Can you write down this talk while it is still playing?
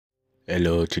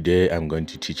Hello, today I'm going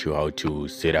to teach you how to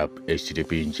set up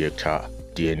HTTP Injector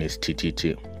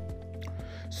DNSTT.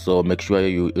 So make sure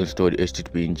you install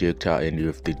HTTP Injector and you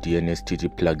have the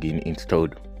DNSTT plugin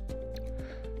installed.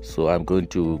 So I'm going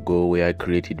to go where I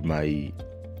created my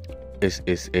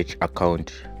SSH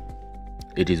account.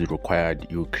 It is required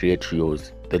you create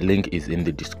yours. The link is in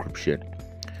the description.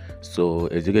 So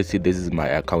as you can see, this is my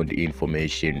account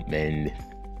information, and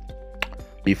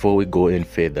before we go any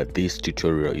further, this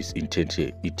tutorial is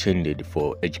intended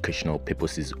for educational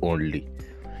purposes only.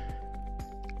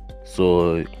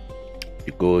 So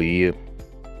you go here,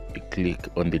 you click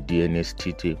on the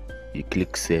DNSTT, you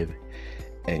click save,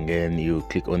 and then you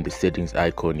click on the settings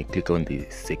icon, you click on the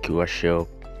secure shell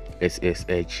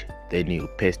SSH, then you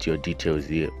paste your details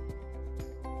here.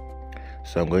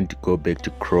 So I'm going to go back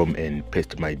to Chrome and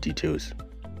paste my details.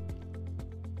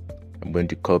 I'm going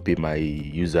to copy my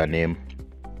username.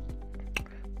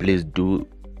 Please do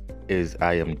as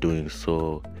I am doing,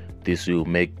 so this will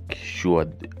make sure,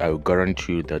 I will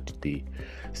guarantee you that the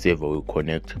server will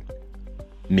connect.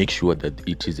 Make sure that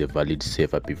it is a valid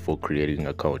server before creating an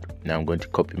account. Now I'm going to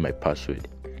copy my password,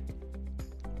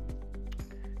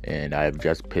 and I've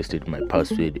just pasted my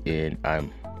password, and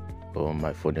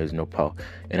my phone has no power,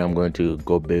 and I'm going to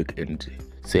go back and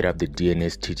set up the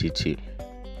DNSTT.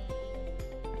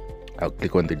 I'll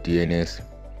click on the DNS,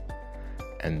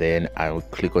 and then I'll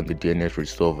click on the DNS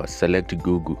resolver. Select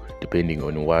Google depending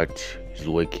on what is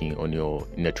working on your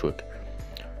network.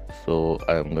 So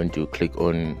I'm going to click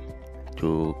on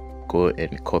to go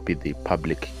and copy the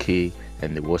public key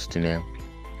and the host name.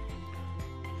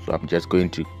 So I'm just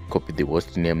going to copy the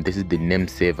host name. This is the name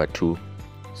server too,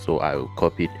 so I will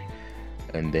copy it,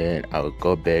 and then I'll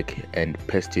go back and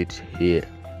paste it here.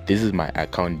 This is my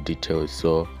account details,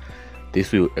 so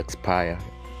this will expire.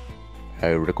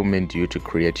 I recommend you to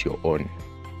create your own,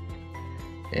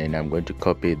 and I'm going to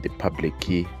copy the public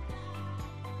key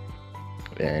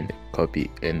and copy,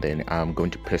 and then I'm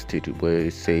going to paste it where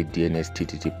it say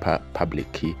DNSTT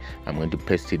public key. I'm going to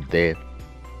paste it there.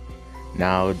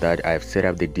 Now that I've set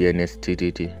up the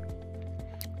DNSTT,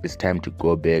 it's time to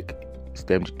go back. It's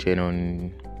time to turn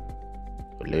on,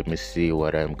 let me see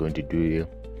what I'm going to do here.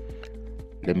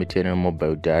 Let me turn on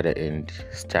mobile data and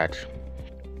start.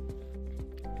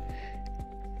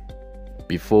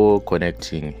 Before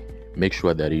connecting, make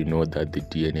sure that you know that the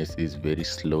DNS is very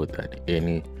slow than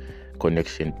any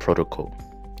connection protocol.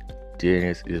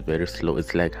 DNS is very slow.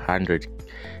 It's like 100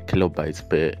 kilobytes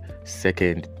per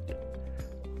second.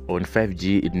 On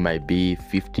 5G it might be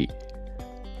 50.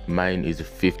 Mine is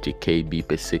 50 KB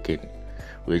per second,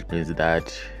 which means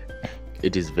that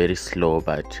it is very slow,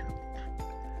 but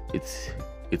it's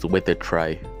worth a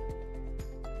try.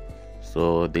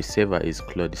 So the server is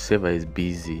closed, the server is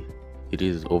busy, it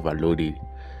is overloaded,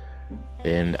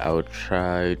 and I'll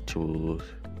try to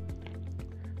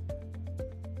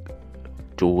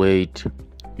wait.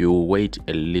 You wait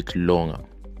a little longer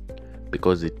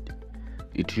because it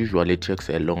usually takes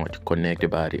a longer to connect,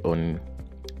 but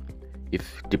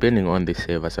depending on the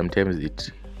server, sometimes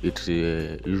it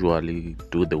usually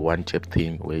do the one tap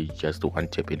thing where you just one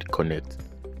tap it connects.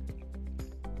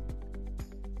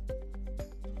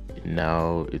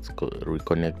 Now it's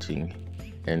reconnecting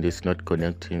and it's not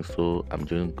connecting, so I'm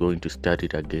just going to start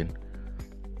it again.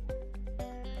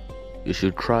 You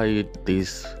should try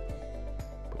this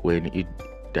when it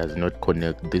does not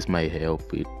connect. This might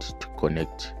help it to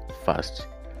connect fast.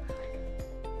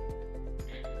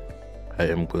 I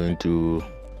am going to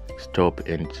stop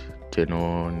and turn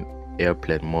on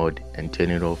airplane mode and turn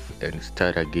it off and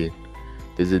start again.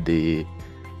 This is the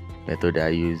method I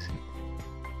use.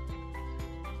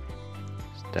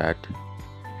 Start.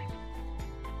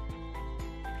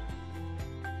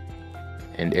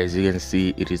 And as you can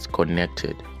see, it is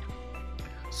connected.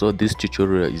 So this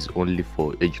tutorial is only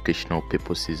for educational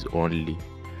purposes only.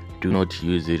 Do not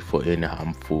use it for any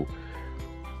harmful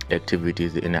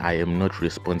activities, and I am not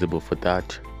responsible for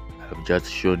that. I've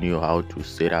just shown you how to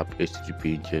set up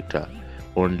HTTP Injector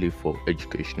only for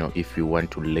educational. If you want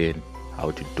to learn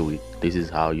how to do it, this is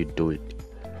how you do it.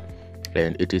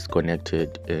 And it is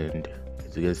connected, and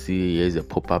as you can see, here's a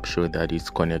pop-up showing that it's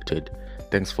connected.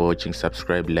 Thanks for watching.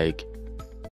 Subscribe, like,